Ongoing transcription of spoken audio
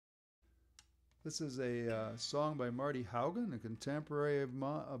This is a song by Marty Haugen, a contemporary of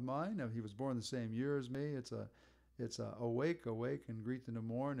mine. He was born the same year as me. It's a awake, awake, and greet the new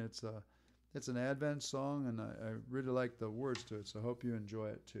morn. It's an Advent song, and I really like the words to it. So I hope you enjoy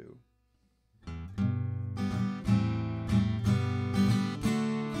it too.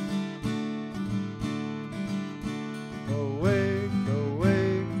 Awake,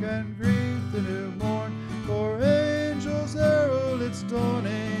 awake, and greet the new morn, for angels herald its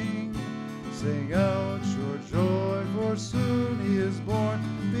dawning. Sing out your joy, for soon he is born.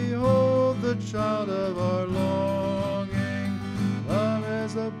 Behold the child of our longing. Come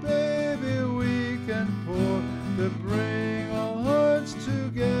as a baby weak and poor, to bring all hearts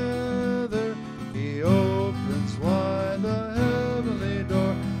together. He opens wide the heavenly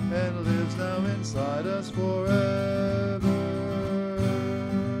door, and lives now inside us forever.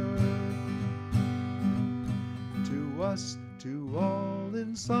 To us, to all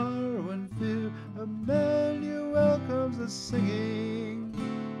in sorrow and fear, Emmanuel comes a-singing.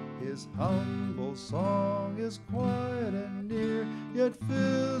 His humble song is quiet and near, yet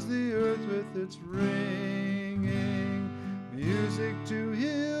fills the earth with its ringing. Music to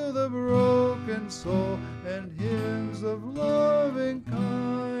heal the broken soul, and hymns of loving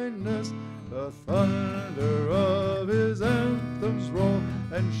kindness. The thunder of his anthems roll,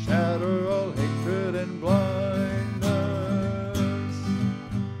 and shatter all hatred and blindness.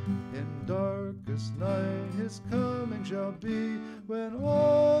 In darkest night his coming shall be, when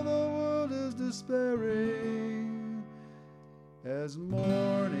all the world is despairing. As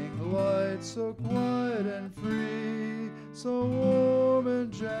morning light, so quiet and free, so warm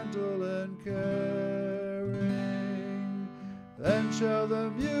and gentle and caring. Then shall the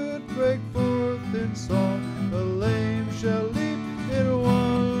mute break forth in song, the lame shall leap in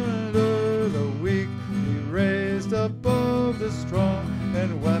wonder, the weak be raised above the strong,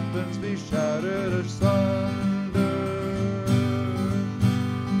 and weapons be shattered asunder.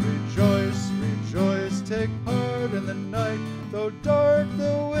 Rejoice, rejoice, take heart in the night, though dark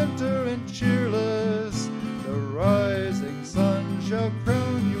the winter and cheerless. The rising sun shall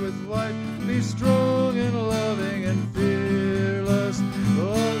crown you with light. Be strong and loving and fearless.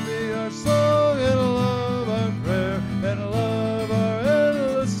 Love be our song, and love our prayer, and love our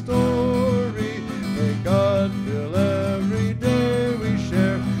endless story. May God fill every day we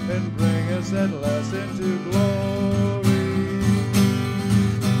share, and bring us at last into glory.